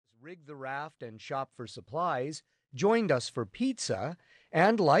rigged the raft and shopped for supplies, joined us for pizza,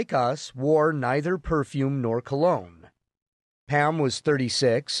 and, like us, wore neither perfume nor cologne. Pam was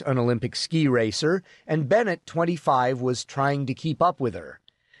 36, an Olympic ski racer, and Bennett, 25, was trying to keep up with her.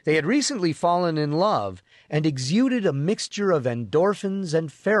 They had recently fallen in love and exuded a mixture of endorphins and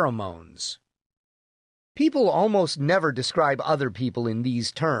pheromones. People almost never describe other people in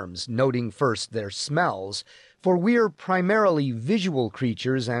these terms, noting first their smells, for we're primarily visual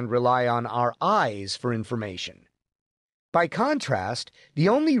creatures and rely on our eyes for information. By contrast, the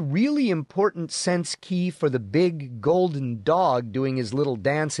only really important sense key for the big golden dog doing his little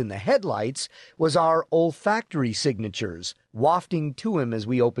dance in the headlights was our olfactory signatures, wafting to him as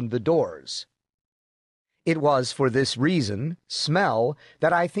we opened the doors. It was for this reason, smell,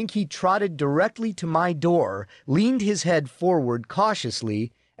 that I think he trotted directly to my door, leaned his head forward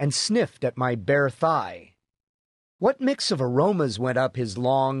cautiously, and sniffed at my bare thigh. What mix of aromas went up his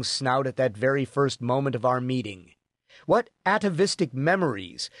long snout at that very first moment of our meeting? What atavistic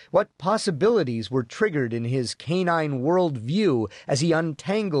memories, what possibilities were triggered in his canine world view as he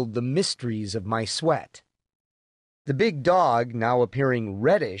untangled the mysteries of my sweat? The big dog, now appearing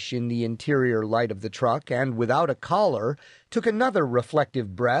reddish in the interior light of the truck and without a collar, took another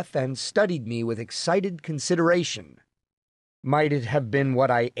reflective breath and studied me with excited consideration. Might it have been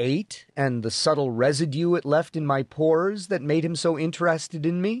what I ate and the subtle residue it left in my pores that made him so interested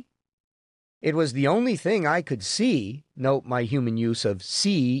in me? It was the only thing I could see, note my human use of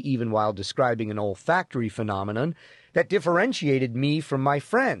see even while describing an olfactory phenomenon, that differentiated me from my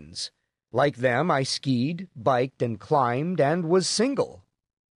friends. Like them, I skied, biked, and climbed, and was single.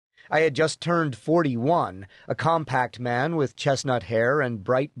 I had just turned 41, a compact man with chestnut hair and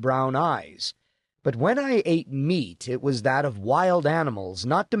bright brown eyes. But when I ate meat, it was that of wild animals,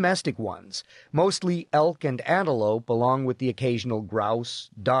 not domestic ones, mostly elk and antelope, along with the occasional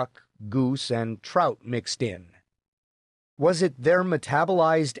grouse, duck, goose, and trout mixed in. Was it their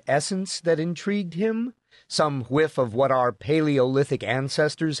metabolized essence that intrigued him? Some whiff of what our Paleolithic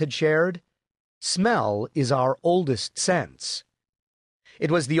ancestors had shared? Smell is our oldest sense.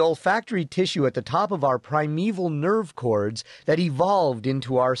 It was the olfactory tissue at the top of our primeval nerve cords that evolved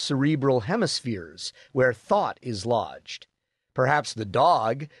into our cerebral hemispheres, where thought is lodged. Perhaps the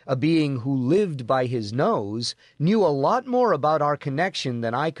dog, a being who lived by his nose, knew a lot more about our connection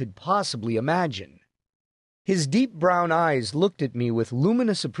than I could possibly imagine. His deep brown eyes looked at me with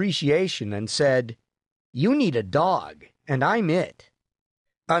luminous appreciation and said, "You need a dog, and I'm it."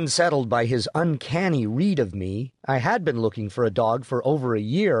 Unsettled by his uncanny read of me, I had been looking for a dog for over a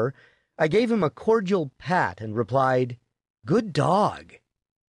year. I gave him a cordial pat and replied, "Good dog."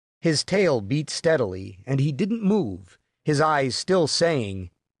 His tail beat steadily, and he didn't move, his eyes still saying,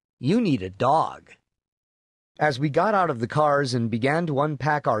 "You need a dog." As we got out of the cars and began to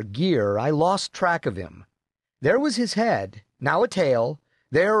unpack our gear, I lost track of him. There was his head, now a tail,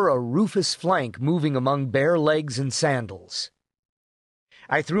 there a rufous flank moving among bare legs and sandals.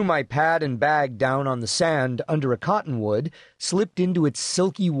 I threw my pad and bag down on the sand under a cottonwood, slipped into its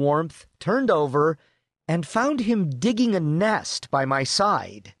silky warmth, turned over, and found him digging a nest by my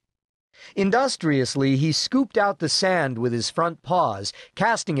side. Industriously, he scooped out the sand with his front paws,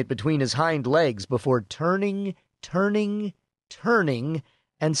 casting it between his hind legs before turning,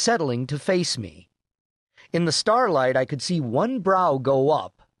 and settling to face me. In the starlight, I could see one brow go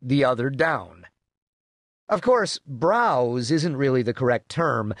up, the other down. Of course, brows isn't really the correct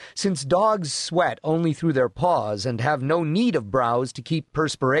term, since dogs sweat only through their paws and have no need of brows to keep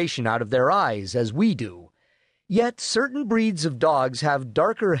perspiration out of their eyes, as we do. Yet certain breeds of dogs have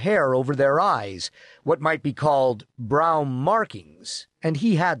darker hair over their eyes, what might be called brow markings, and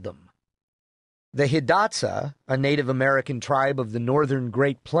he had them. The Hidatsa, a Native American tribe of the northern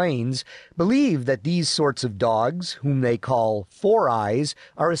Great Plains, believe that these sorts of dogs, whom they call Four Eyes,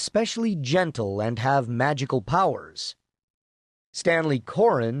 are especially gentle and have magical powers. Stanley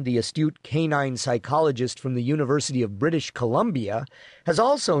Coren, the astute canine psychologist from the University of British Columbia, has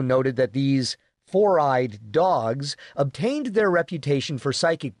also noted that these four-eyed dogs obtained their reputation for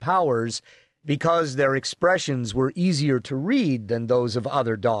psychic powers because their expressions were easier to read than those of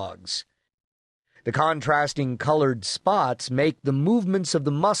other dogs. The contrasting colored spots make the movements of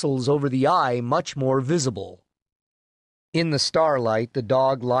the muscles over the eye much more visible. In the starlight, the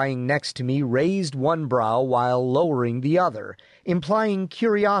dog lying next to me raised one brow while lowering the other, implying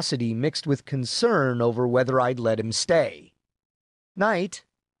curiosity mixed with concern over whether I'd let him stay. "Night,"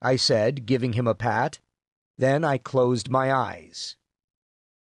 I said, giving him a pat. Then I closed my eyes.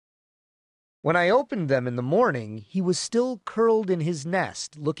 When I opened them in the morning, he was still curled in his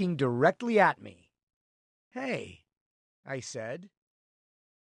nest, looking directly at me. "Hey," I said.